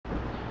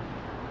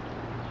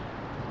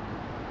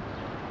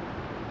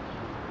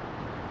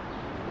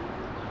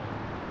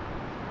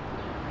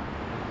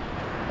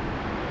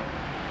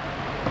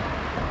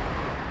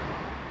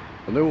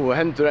Och nu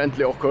händer det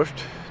äntligen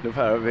akkurat. Nu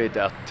får vi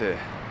att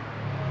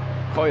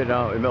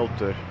köra emot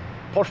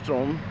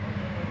Porstron.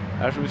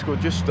 Här som vi ska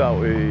just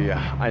då i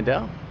en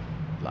dag.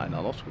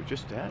 Lina oss ska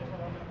just där.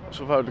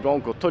 Så får vi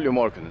gå 12 i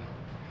morgonen.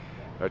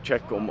 För att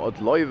checka om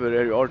att löjver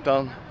är i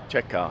ordan.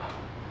 Checka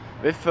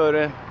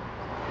vifföre.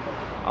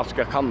 Allt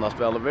ska kannas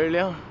väl och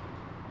välja.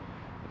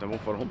 Det må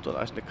för hundan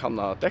nästan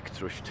kanna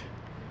däcktrust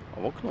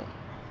av vakna.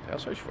 Det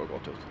ser inte för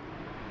gott ut.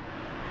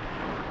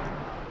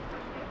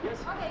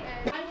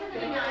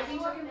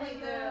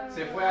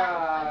 Se fue a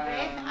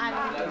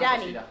and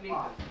Danny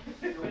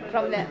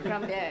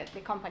from the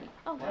company.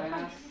 Oh,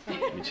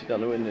 Vi sitter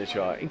nu inne i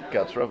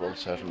Inka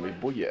Travels här som vi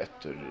bor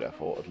efter att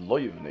få ett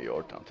löjv i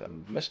ordan.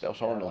 Det mesta av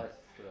sådana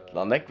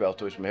landekväl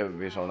som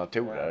vi sådana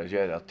turer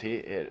gör att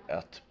det är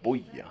att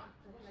boja.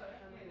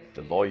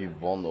 Det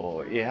löjvån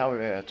och jag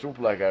har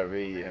tropläggar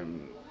vi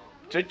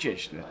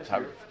tritjensnet.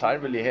 Tar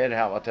vill jag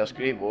här ha att jag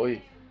skriver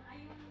i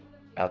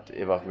att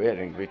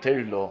evakuering vi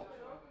till och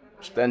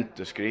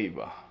ständigt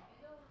skriva.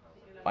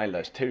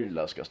 Einleis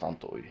tyrla ska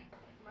stanta i.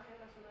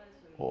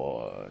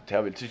 Och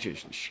det vill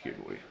tritjensnet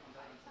skriva i.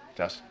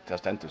 Det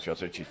ständigt så jag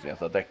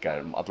tritjensnet att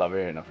täcker alla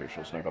vägarna för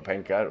så snöka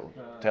pengar och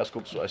det ska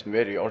också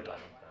är i ordan.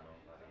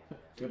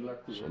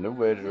 Så nu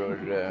är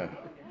det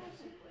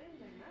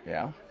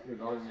ja.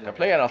 Jag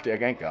plejer alltid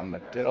att gänga,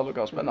 men det är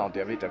alldeles spännande.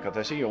 Jag vet vad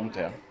det säger om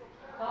det.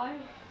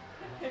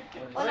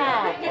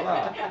 hola.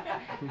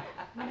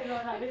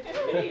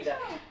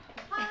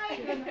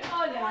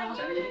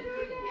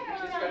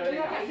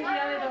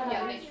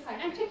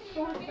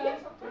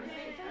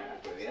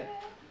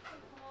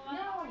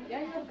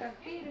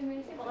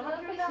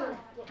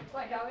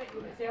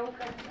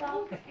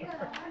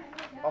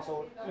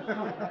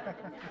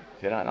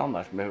 Det är en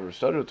annan som har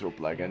större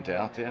tropläge än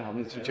det.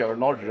 Han tror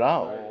norra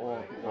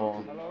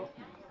och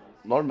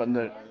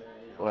norrmän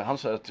och han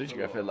säger att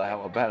tryggafälla här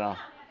var bara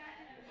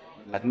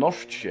ett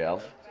norskt skäl.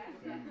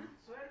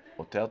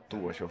 Och det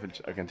då är så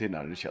fullt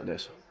Argentina det ska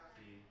läsa.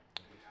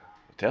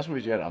 Det som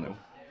vi gör nu.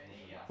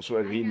 Och så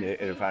är vi inne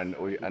i färden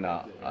och en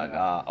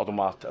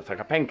automat att ta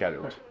pengar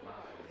ut.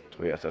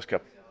 Tror jag att det ska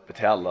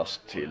betalas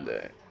till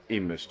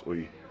immest och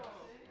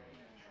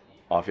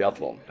av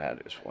fjällon. Det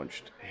här är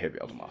svårt heavy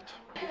automat.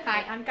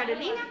 Hi, I'm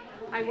Carolina.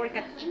 I work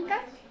at Inca.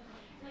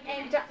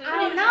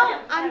 And now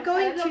I'm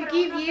going to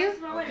give you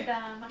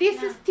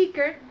this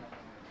sticker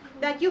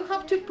that you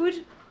have to put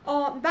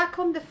back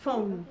on the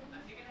phone.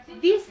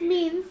 This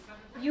means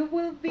you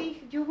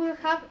will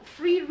have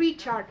free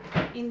recharge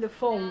in the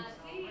phone.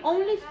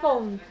 Only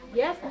phone,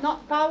 yes,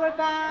 not power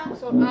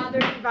banks or other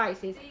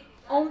devices.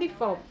 Only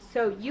phone.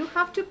 So you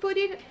have to put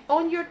it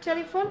on your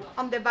telephone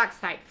on the back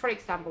side. For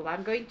example,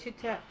 I'm going to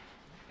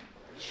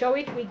show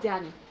it with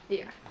Danny.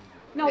 Here.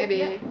 No, Maybe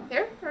yeah.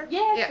 there? Or?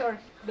 Yes, Yeah. or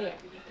there.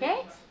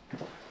 Okay.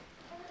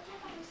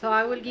 So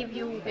I will give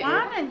you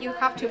one, and you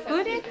have to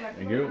put it.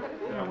 Thank you.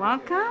 You're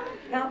welcome.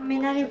 I'm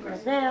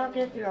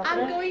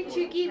going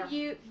to give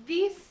you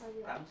this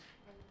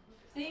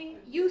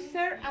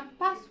user and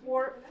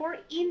password for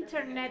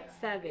internet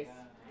service.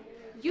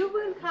 You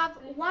will have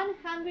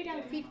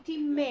 150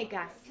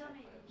 megas,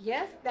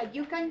 yes, that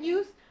you can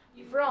use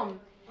from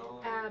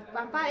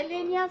Pampa de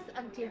Leñas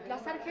until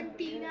Plaza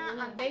Argentina,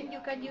 and then you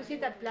can use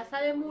it at Plaza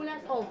de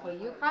Mulas also.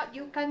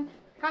 You can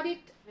cut it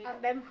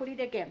and then put it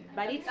again,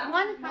 but it's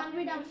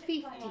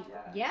 150,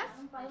 yes?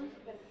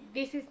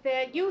 This is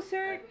the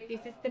user,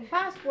 this is the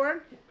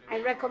password. I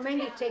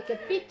recommend you take a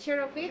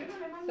picture of it,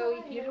 so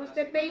if you lose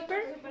the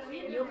paper,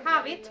 you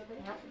have it.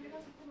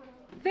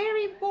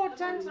 Very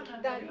important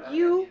that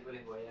you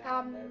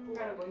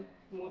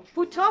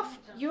put off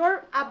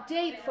your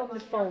updates on the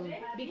phone,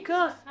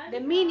 because the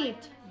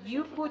minute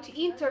you put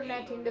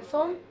internet in the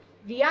phone,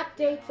 the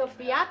updates of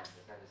the apps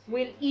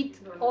will eat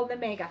all the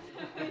megas.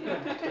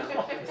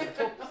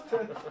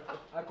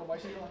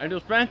 Är du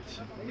spänd?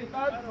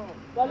 Ja.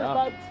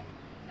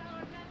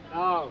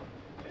 No.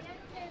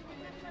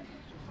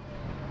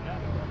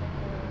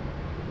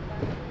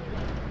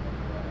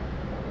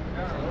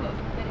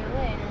 Pero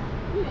bueno.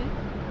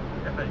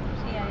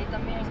 Sí, ahí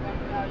también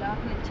cuando hablaba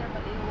con el chapa,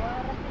 le digo,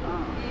 guárrate.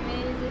 Y me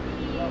dice,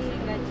 y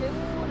enganché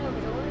uno,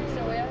 pero bueno,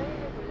 se voy a ver,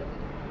 porque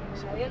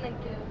sabían en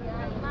que los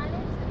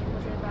animales,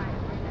 entonces va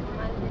el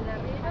animal del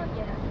arriero y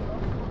el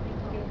arriero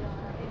que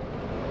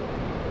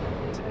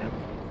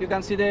lo You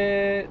can see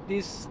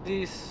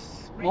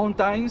these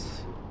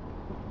mountains.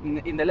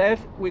 In the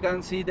left, we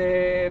can see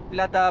the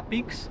Plata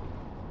Peaks,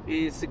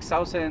 is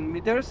 6,000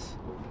 meters,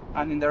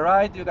 and in the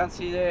right, you can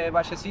see the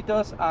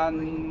Vallecitos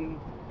and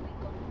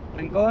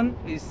Rincon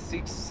is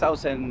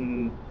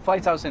 5,000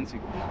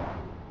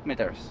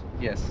 meters.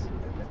 Yes,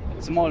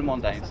 small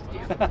mountains.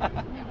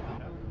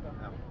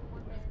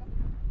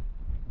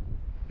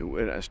 Nu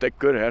är det en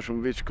stäcker här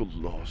som vi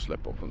skulle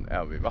släppa upp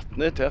av i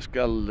vattnet. Det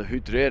ska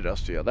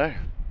hydreras det där.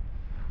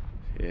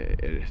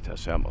 Det är det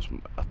samma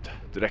som att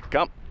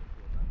dricka.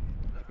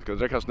 Vi ska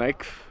dricka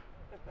snäck.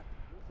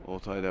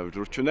 Och ta det över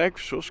drucknäck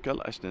så ska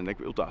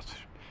snäck ut där.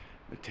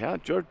 Men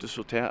det gör det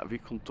så att vi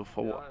kunde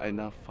få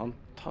en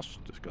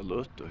fantastisk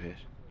löte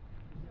här.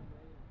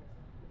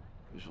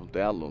 Som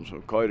delen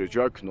som kører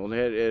jøkken, og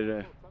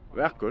her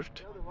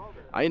vekkert.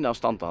 Eina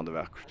standande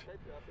vekkert.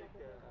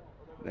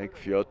 Nek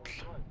fjøll.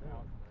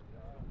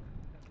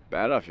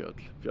 Bæra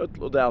fjøll.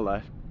 Fjøll og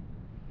deler.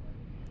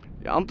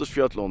 I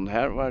Andesfjøllon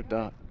her var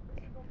det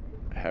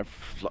her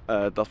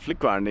det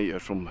flikkvar nye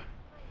som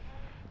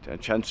det er en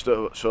kjent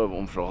søv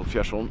om fra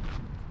Halvfjerdsson.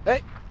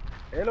 Hey,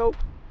 hello.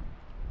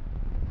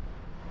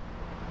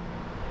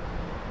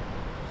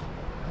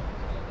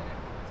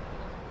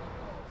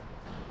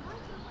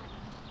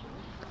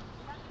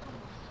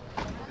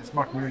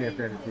 Smart mulighet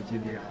til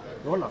tidligere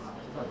roller.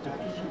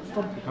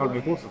 Tar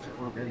vi på seg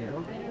for å bli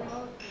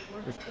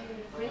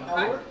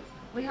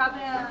We have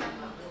a...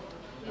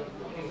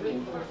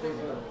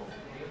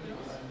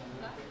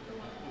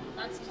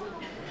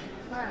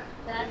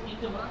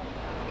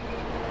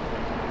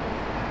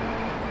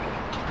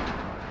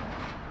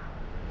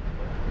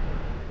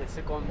 The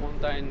second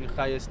mountain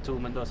highest to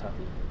Mendoza.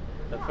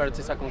 The first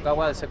is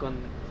Aconcagua, the second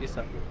is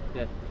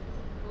yeah.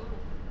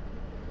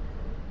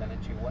 Den är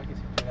igual que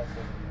si fueras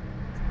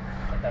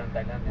estar en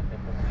Tailandia en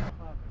tiempo.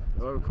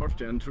 Det var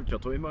kort en trutja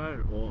timmar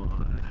og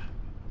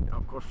ja,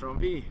 kort fram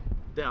vi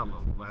delen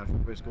av her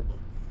som vi skulle.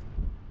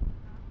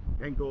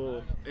 Jeg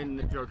går inn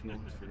i bjørkenen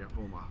for å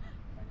komme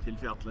til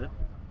fjallet.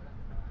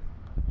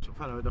 Så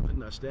får vi da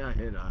finne et sted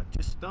her av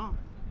Kista.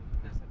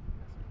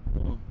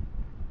 Og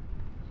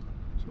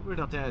så blir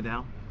det til det.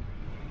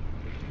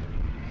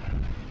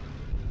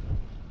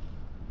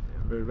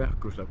 Det blir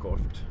vekkert av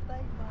kort.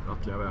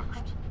 Rettelig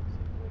vekkert.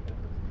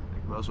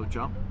 Det var så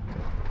tja.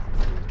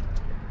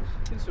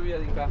 ¿Quién subía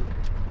de Inca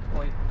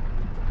hoy?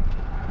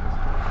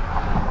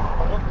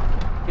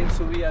 ¿Quién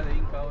subía de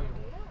Inca hoy?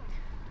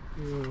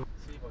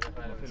 Sí, porque es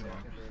para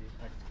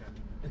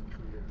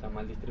está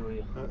mal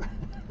distribuido.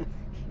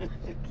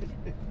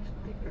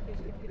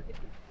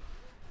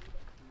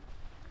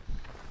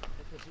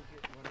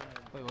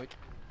 Voy.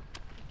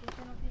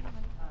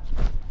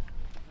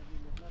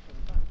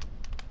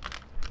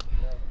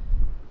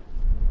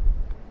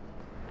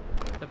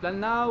 The plan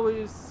now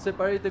is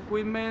separate the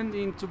equipment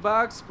into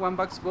bags. One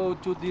bags go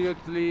to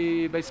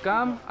directly base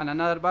camp, and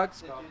another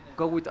bags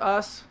go with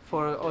us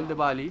for all the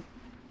valley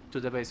to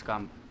the base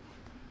camp.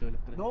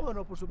 No,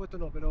 por supuesto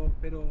no, pero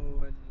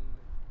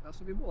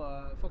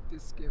asumimos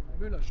faktisk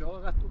mulig å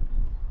kjøre rett opp.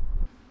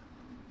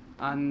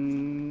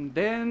 And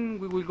then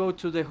we will go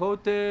to the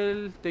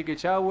hotel, take a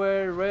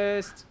shower,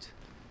 rest,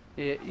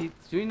 eat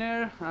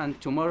dinner,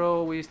 and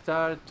tomorrow we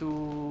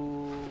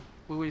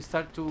will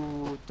start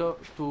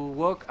to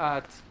walk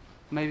at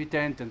maybe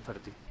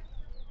 10:30.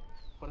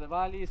 For the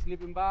valley,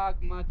 sleeping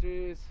bag,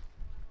 mattress,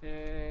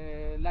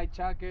 light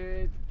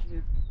jacket.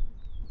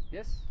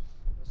 Yes.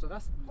 Så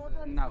resten,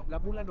 No. la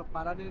mula nos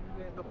paran en...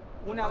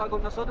 Una va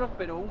con nosotros,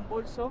 pero un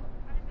bolso,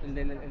 el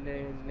del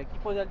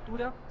equipo de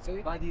altura,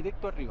 Sí. va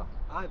directo arriba.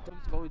 Ah,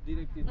 entonces... Go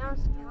directly to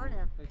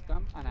base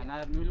camp, and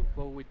another mule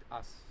go with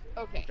us.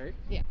 Okay. Okay.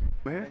 Yeah.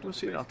 Men her til å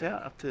si at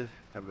det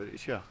var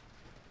ikke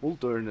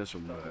moldørene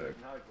som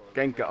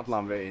ganger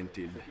allan veien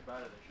til,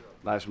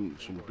 nei,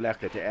 som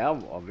bleker til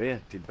av vei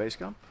til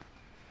basecamp.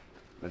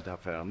 Men det er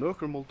færre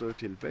nøkker moldør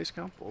til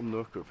basecamp, og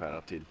nøkker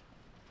færre til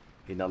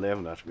hina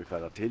levner som vi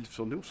færre til.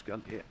 Så nå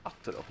skal jeg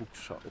atter å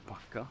huksa og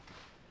pakka.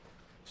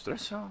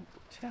 Stressa, og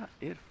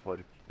det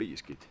forbi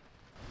skitt.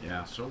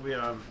 Yeah, so we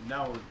are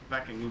now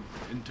packing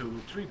into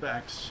 3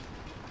 bags.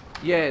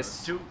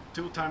 Yes.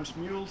 Two times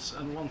mules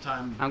and one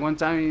time. And one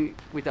time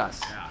with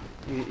us. Yeah.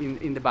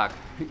 In the back.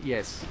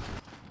 Yes.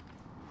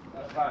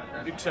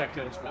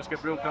 Ryggsäcken som jag ska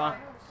bruka.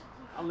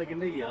 Han ligger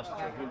nya.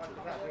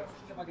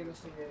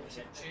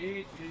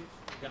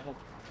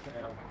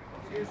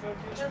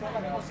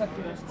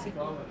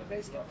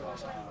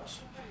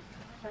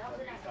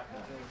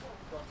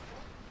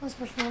 Og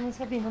spørsmålet om vi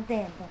skal begynne å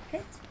dele opp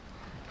litt.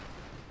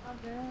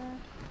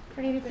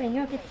 Fordi vi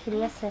trenger jo ikke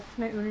 3 sett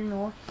med ull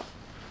nå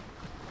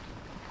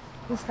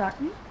i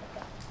starten.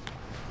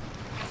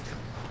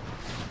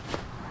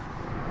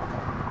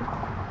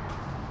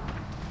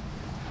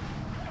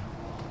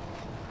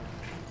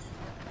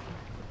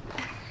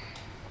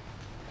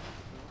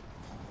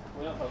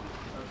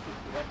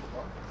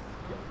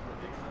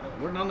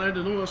 Hvordan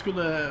det nu? Jeg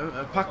skulle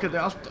pakke det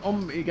alt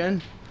om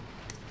igen.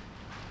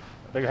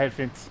 Det går helt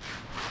fint.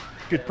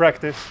 Good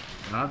practice.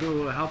 Ja,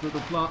 du hadde du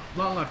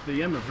planlagt det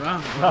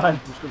hjemmefra? Nei.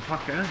 Du skulle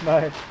pakke?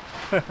 Nej.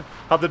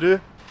 Hade du?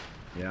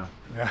 Ja.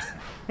 Ja.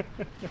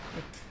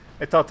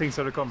 Jag tar ting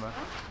så det kommer.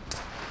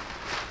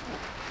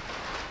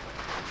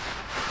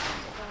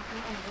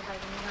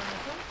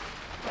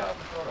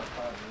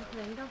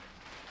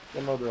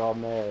 Det må du ha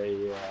med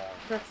i...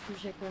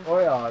 Dagsprosjektet.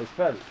 Ja, i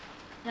kväll.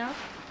 Ja,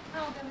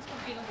 Ja, den skal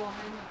begynne å gå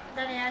med.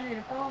 det er det jeg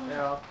lurer på om...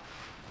 Ja.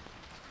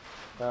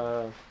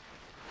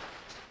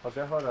 Alltså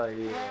jag har det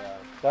i...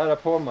 Det här är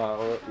på mig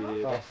och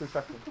i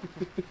växelsäcken.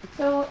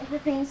 So the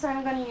things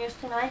I'm going to use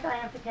tonight, I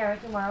have to carry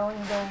tomorrow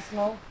in the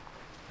snow.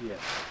 Yeah.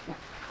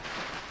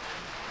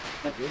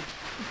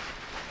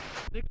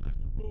 Niklas,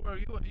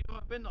 you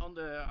have been on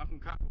the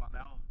Aconcagua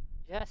now.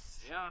 Yes.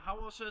 Yeah, how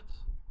was it?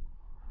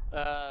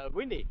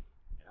 Windy.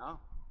 Yeah.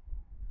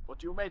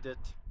 But you made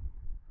it.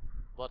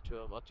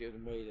 what you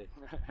made it.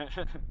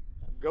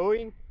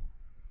 Going?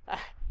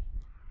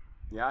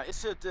 Yeah,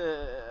 is it,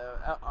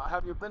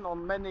 have you been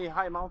on many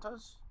high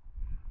mountains?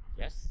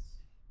 Yes.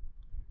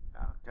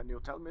 Can you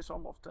tell me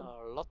some of them?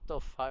 A lot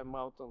of high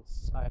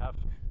mountains I have.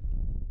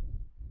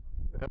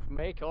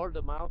 Make all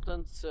the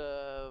mountains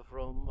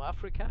from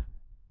Africa.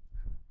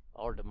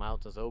 All the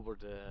mountains over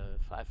the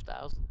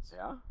 5,000.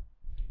 Yeah.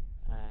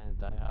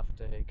 And I have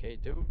the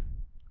K2,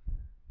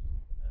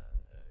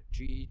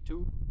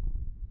 G2,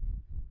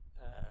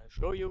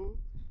 show you.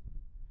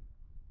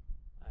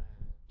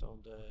 And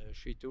on the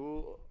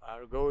G2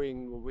 are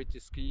going with the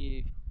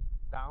ski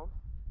down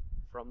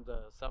from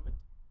the summit.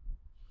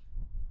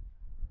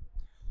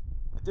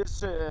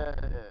 This, if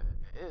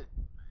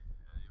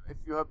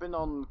you have been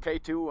on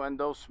K2 and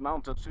those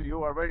mountains,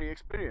 you are very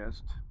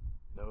experienced.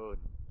 No.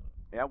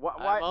 Yeah,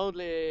 why? I'm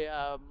only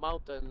a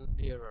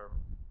mountaineer.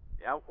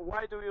 Yeah,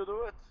 why do you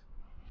do it?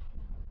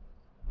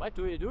 Why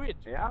do you do it?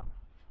 Yeah.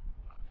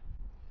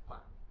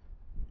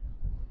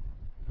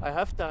 I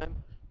have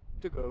time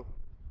to go.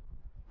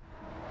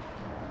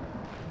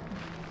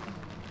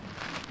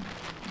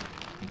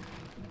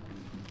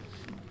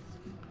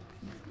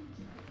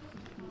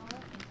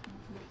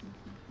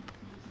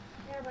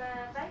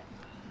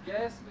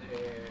 Yes,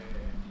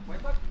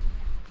 wait back.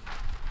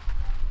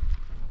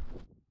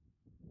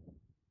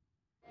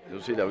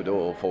 Nu sitter vi då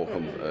och får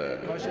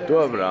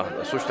dövra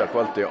den sista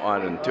kvalitet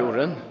av en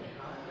turen.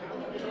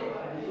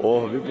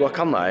 Och vi bara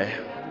kan nej,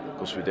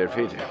 hos vi där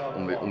fyra,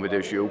 om vi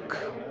där sjuk,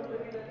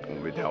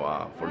 om vi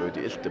där får lite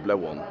ilt i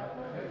blåan. Och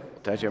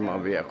där kommer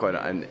vi att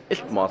köra en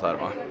iltmat här,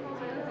 va?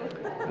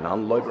 Men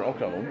han löper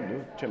omkring om,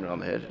 nu kommer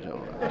han här.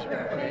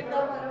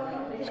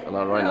 Ska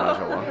han röjna här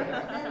så, va?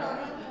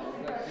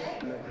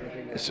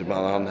 Så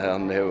han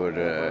har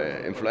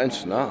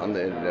influenserna, han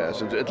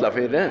så ytla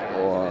fyra,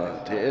 och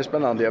det är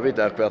spännande, jag vet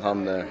inte att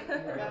han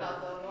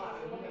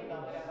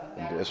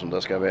om det är som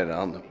det ska vara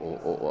han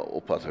och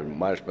uppfattar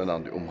mer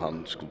spännande om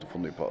han skulle få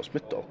ny på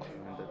smitta också.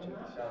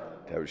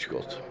 Det är ju inte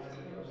gott.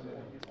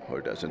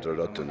 Hör det sen tror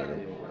rötten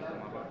eller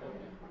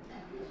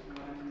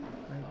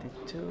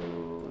 92,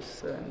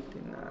 79,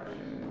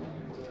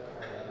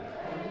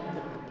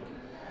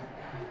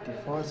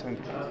 94, 79.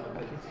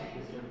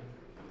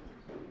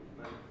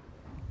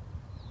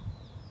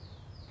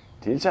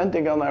 Till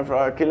sändningarna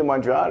från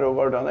Kilimanjaro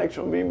var det inte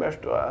som vi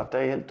mest att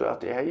det helt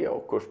att det är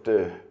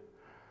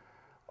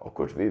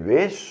och vi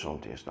vet som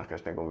det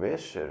snackas om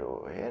väser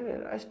och här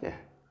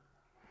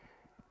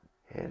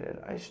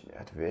är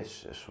ett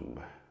väser som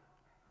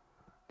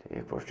det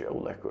är först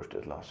oläckert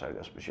det låter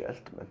sig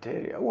speciellt men det är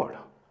ju år.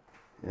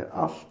 Det är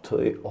allt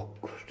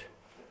och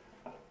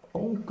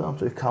onkan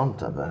så kan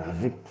det bara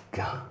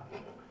rycka.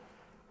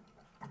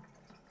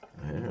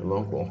 Det är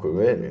långt och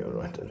väl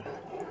och inte.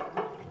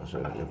 Alltså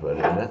det var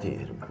rätt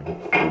här.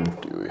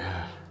 Ju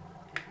här.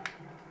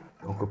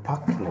 Och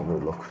packning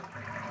och lock.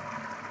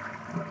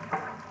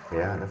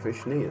 Ja, det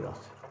finns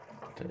neråt.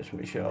 Det är som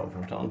vi kör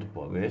förstånd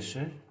på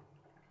väser.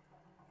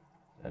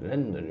 Det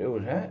renner ur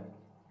här.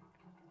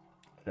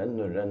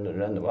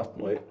 Renner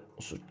vatten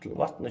och så till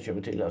vattnet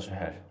kommer till alltså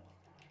här.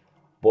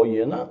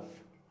 Bojorna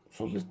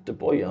så lite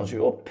bojan sig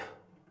upp.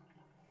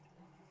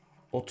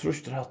 Och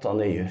trustar hattan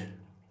ner.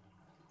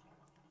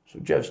 Så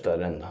jävst där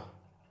renna.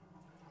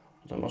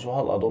 Då man så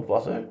hålla det upp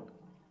vatten.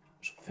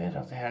 Så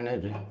färra det här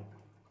nere.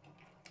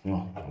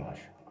 Ja,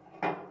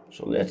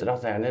 så letar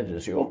det här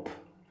nere sig upp.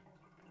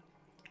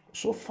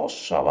 Så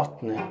fossar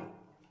vattnet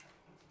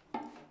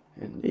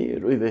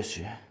ner i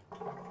vässet.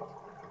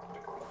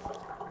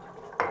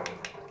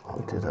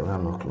 Det var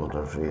nog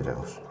något fri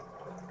oss.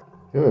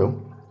 Jo,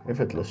 jag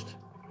fett lust.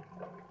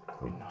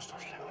 Oj, nästan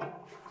slä.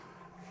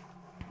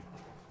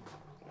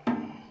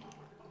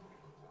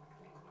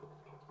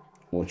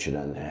 Mycket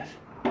den här.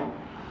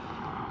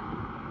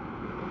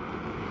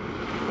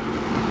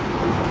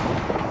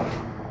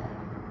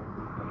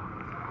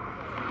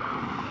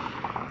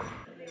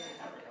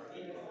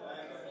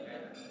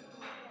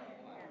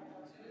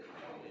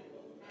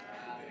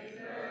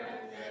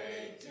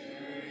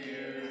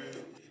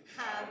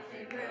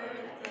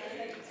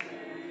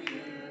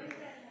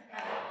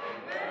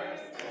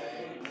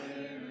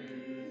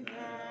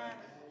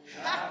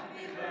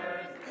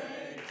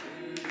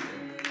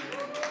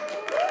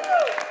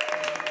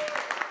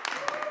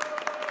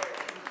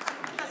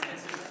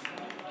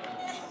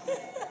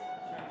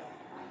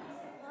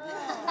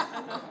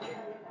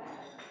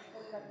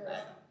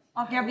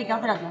 Och jag blir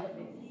glad.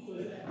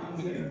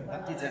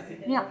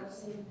 Ja.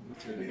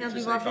 Jag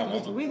blir bara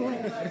väldigt rolig.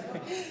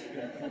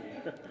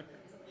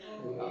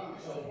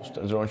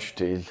 Det drar inte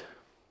till.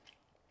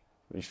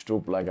 Vi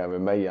stroplägger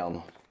med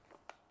mejan.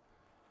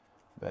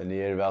 Men det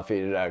är väl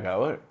 4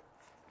 dagar.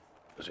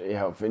 Så jag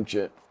har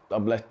finnit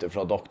tabletter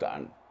från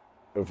doktorn.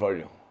 Ur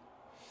förrjun.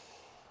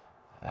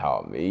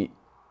 Ja, vi.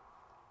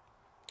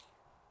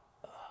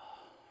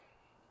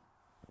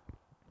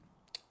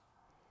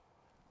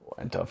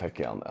 Och inte fick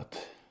jag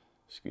att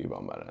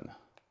skriva med den.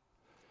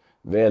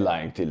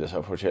 Väläng till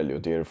dessa forskjellige,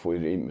 og det er for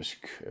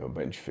rymisk og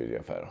bench for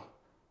affærer.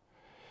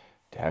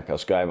 Det her kan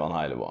skrive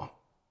han hele var.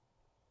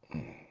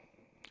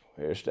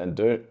 Her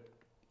stendur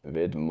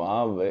ved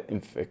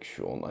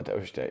maveinfeksjon at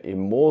det er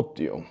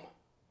Imodium.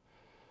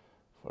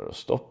 For å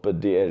stoppe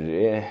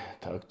diarré,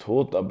 takk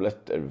 2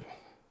 tabletter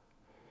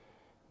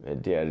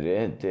ved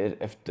diarré,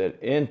 derefter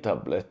 1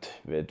 tablett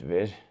ved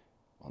hver.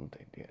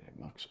 Det er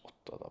maks 8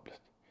 tabletter.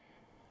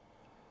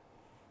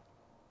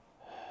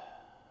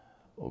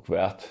 Og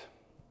kvært,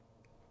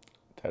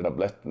 det er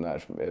tabletten her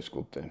som jeg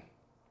skulle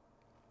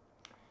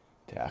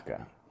teka.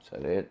 Så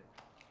det er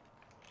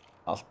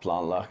alt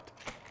planlagt.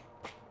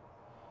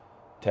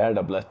 Det er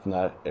tabletten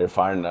her er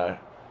farnar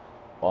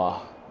og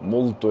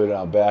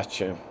muldyra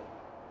bætje.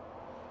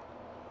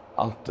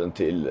 Anten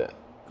til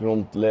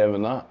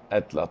grundlevene,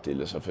 eller til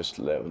disse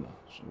første levene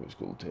som vi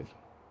skulle til.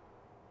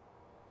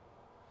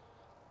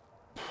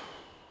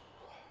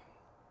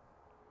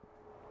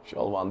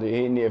 Självan det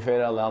är inne i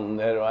flera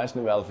länder och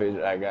är väl för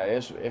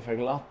jag så är för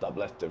glatt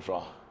tabletter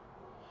från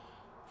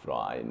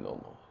en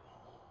och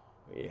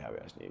vi har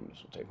ju snimm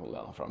så tar hon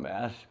lära från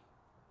mer.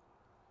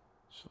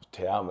 Så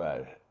tar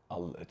var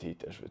alla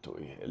tider så vi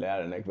tog. Jag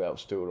lärde mig väl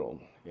stor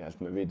jag helt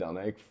med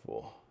vidare jag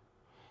få.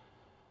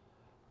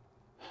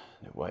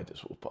 Nu var det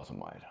så på att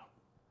mer.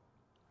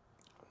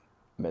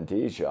 Men det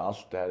är inte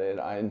allt det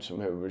är en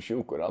som har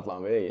sjuk och alla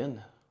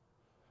vägen.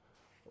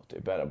 Och det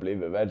bara blir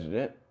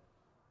värre.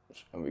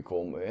 Om vi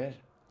kommer her.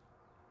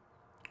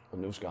 Og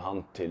nu skal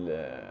han til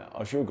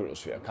av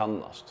sjukhus for å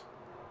kannast.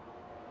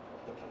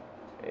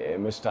 Jeg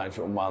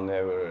mistenker om han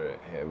har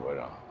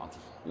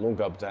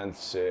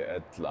lungebetennelse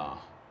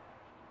eller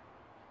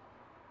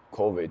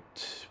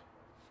covid.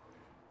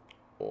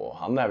 Og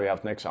han har vi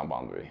haft nek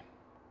samband med.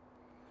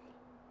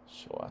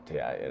 Så at det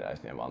er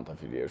reisende vant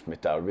for det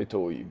smittet. Vi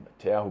tog i,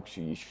 det er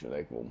også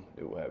ikke om.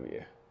 Nu har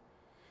vi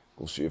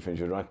så jag finns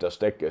ju runt att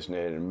stäckas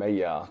ner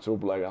meja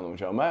troplagan om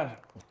jag mer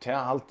och det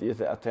har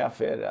alltid att det är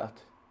för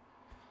att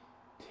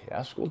det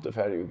är skulle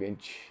för ju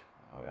inte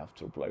jag har haft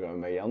troplagan med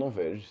meja någon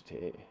för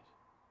det är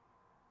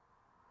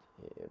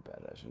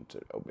bara sånt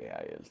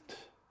obehagligt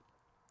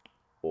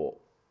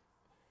och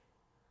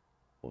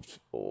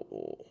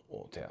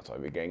det tar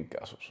vi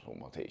gänka så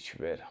som att det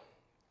inte vara.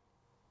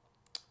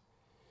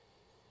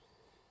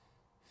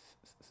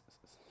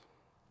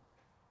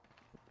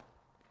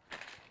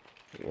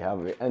 Vi har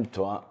vi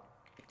ändå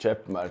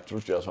köpt mig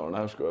tror jag såna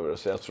här ska över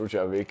se tror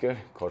jag veckor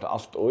kort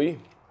allt oj.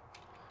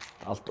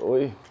 Allt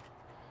oj.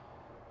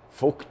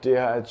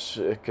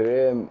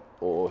 Fuktighetskräm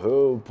och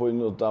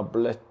huvudpinne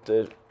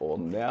tabletter och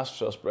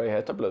nässpray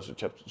heter blev så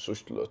köpt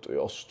sustlött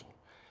och ost.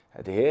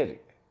 Det här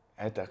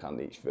heter kan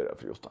det inte vara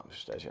för just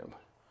det kommer.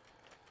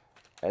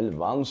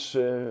 Elvans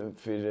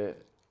för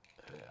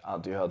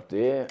att jag har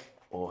det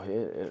och här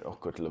är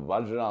också till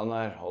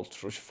varranar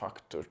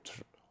hålltrusfaktor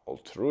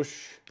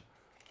hålltrus.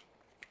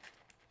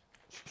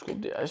 Skulle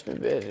det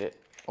ändå vara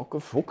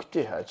och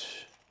fuktighet.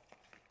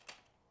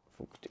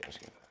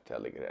 Fuktighet det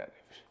ligger där.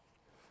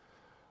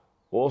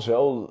 Och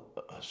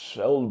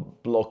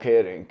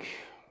solblockering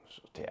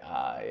så det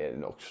är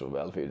nog så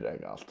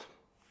väl allt.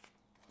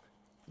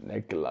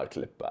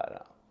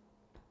 Neglarklippare.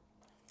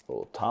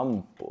 Och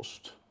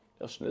tandpost.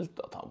 Jag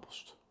snyltar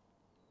tandpost.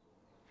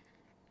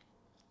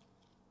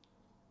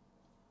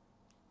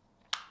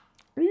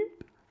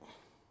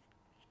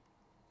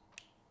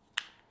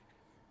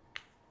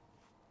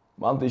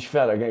 Man det är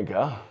färre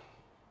gänga.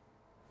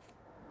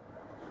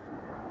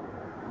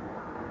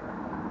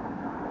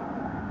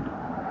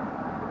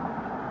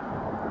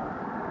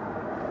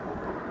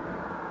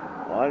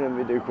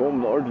 När vi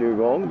kom ordentlig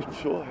igång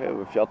så har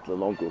vi fjället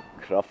långt och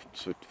kraft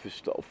sitt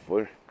första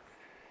offer.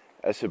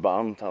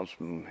 S-band han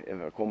som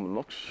är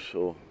kommit också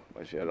så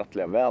man ser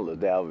rättliga väl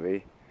det är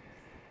vi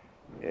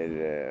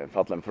är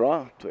fallen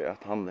fra så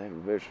att han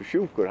är så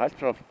sjuk och helt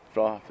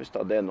från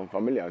första delen av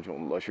familjen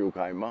som var sjuk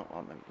hemma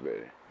han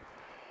är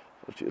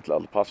och så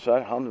utlatt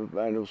passar han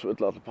var nog så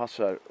utlatt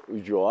passar och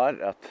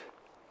gör att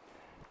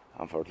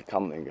han får till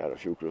kanningar och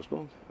sjukhus nu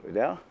och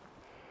det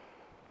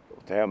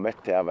och det har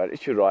mätt det var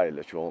inte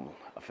rejält så hon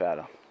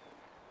affären.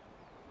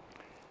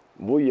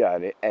 Vad är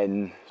det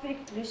en?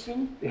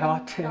 Ja,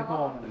 det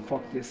var det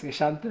faktiskt. Jag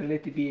kände det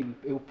lite i bilen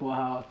uppe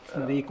här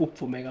att det gick upp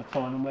för mig att ta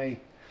honom med.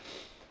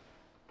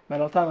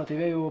 Men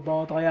alternativet är ju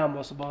bara dra hem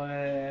och så bara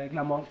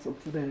glömma allt sånt.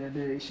 För det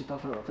är inte ett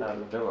alternativ. Ja,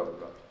 det var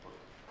bra.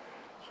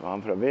 Så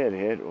han får vara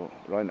här och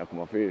Raina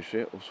kommer för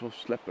sig och så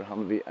släpper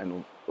han vid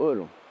en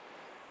öron.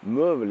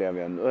 Möjligen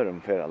vid en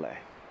öron för alla.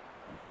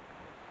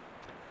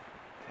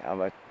 Det har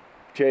varit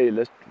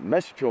kejligt,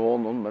 mest till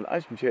honom, men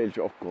inte kejligt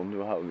till oss. Nu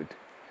har vi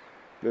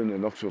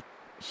vunnit också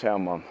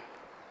samman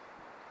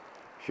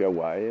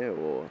sjöar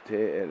och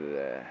det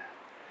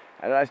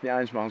är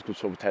en som han skulle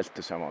sova tält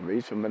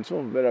tillsammans med, men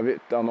så var vi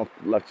då nog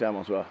lagt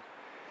samman så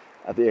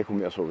att det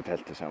kommer jag sova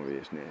tält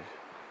tillsammans med.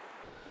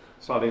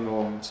 Så har de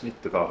någon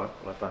smittefara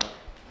på detta?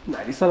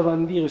 Nej, de sa det var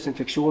en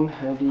virusinfektion.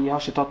 De har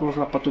inte tagit någon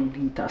sån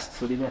patologitest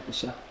så de vet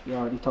inte.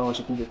 Ja, de tar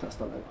inte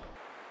covid-testar längre.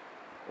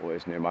 Och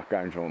är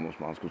mackaren som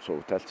han skulle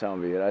sova tält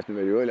tillsammans med. Resten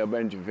var ju öliga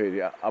bänken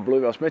för att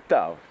bli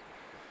smittad.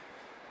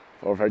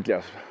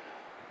 Förfärligt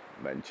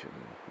bänken.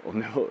 Och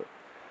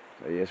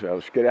Jag är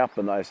så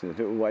skräpen nice nu.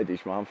 Nu vet jag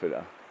inte han för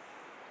det.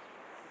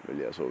 Vill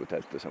jag sova i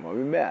tältet samma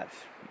med mer.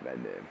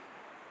 Men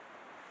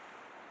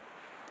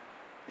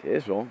det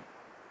är så.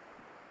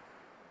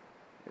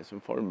 Det är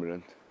som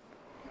formelen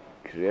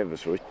kräver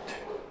så ut.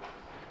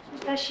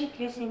 Det är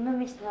skickligt synd att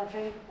mista det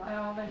för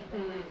Ja, väldigt.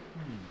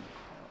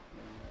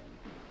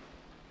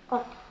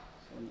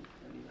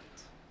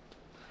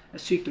 Det är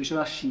sykt att inte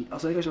vara skit.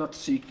 Alltså jag har inte varit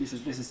syk de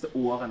sista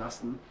åren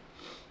nästan.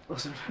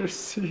 Och så blir du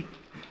syk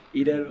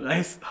i den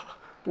resan.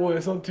 På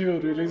en sån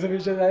tur du liksom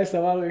inte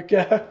resa varje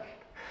vecka.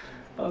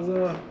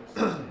 Alltså,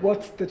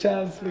 what's the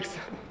chance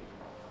liksom?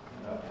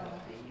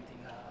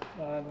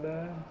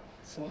 Men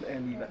sån är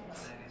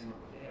livet.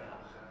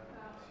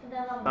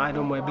 Nej,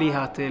 då må jag bli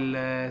här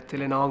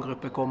till en annan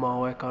grupp kommer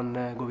och jag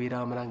kan gå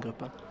vidare med den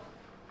gruppen.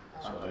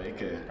 Så det är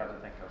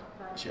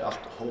inte allt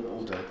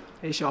hopp ute.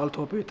 Det är inte allt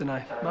hopp ute,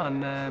 nej.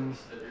 Men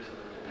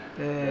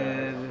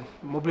det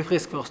må bli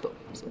frisk först då.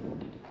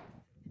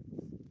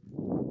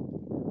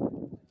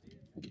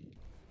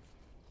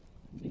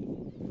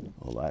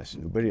 Och läs,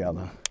 nu börjar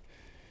det.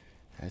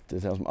 Det är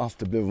det som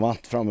alltid blev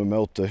vant fram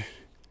emot det.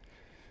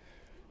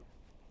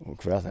 Och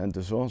kvart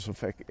hände så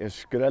fick jag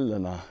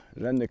skrällarna,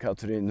 Renne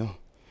Katrin och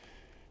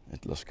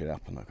ett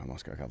skräparna kan man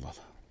ska kalla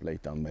det.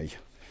 Blejtan mig.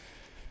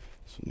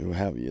 Så nu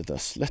har vi det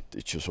slett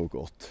inte så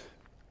gott.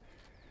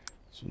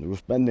 Så nu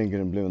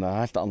spänningen blir en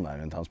helt annan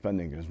än den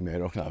spänningen som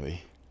jag råknar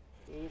vi.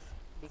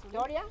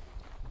 Victoria?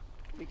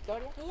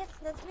 Victoria? Yes,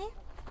 that's me.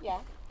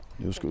 Yeah.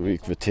 Nu ska vi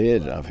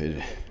kvittera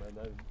för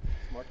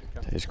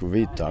det ska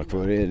vita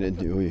kvar är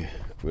det nu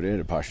kvar är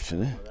det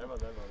passion.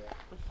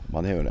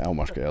 Man har en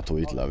avmarskad att ta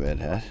till av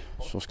här.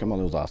 Så ska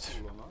man ut att.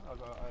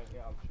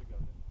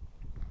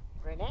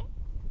 René?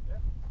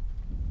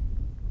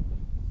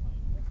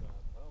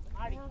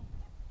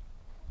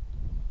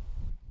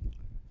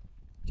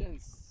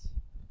 Jens.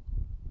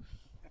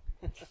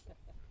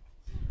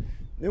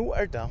 Nu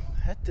är det.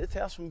 Det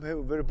är det som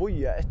behöver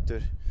boja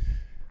efter.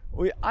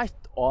 Och i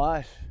 1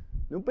 år.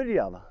 Nu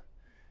börjar det.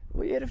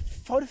 Och är det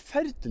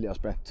förfärligt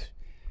spänt.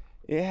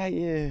 Jag har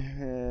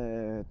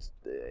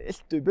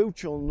ett i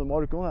botjon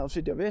morgon. Jag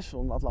sitter vid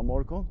sån alla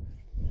morgon.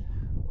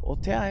 Och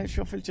det är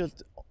så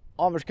fullt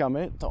avvarska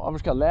mig. Ta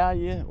avvarska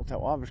läge och ta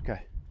avvarska.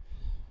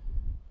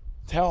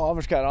 Ta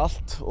avvarska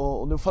allt.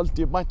 Och nu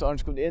följde jag inte att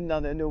skulle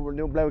innan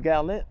nu blev jag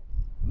gärna.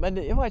 Men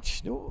jag vet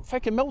inte, nu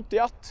fick jag mot i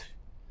att.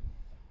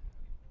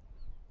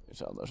 Jag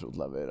sa där så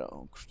lavera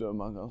och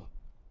stöma kan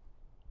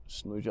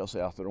snurra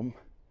sig efter dem.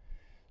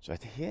 Så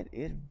det här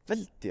är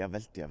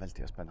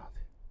väldigt spännande.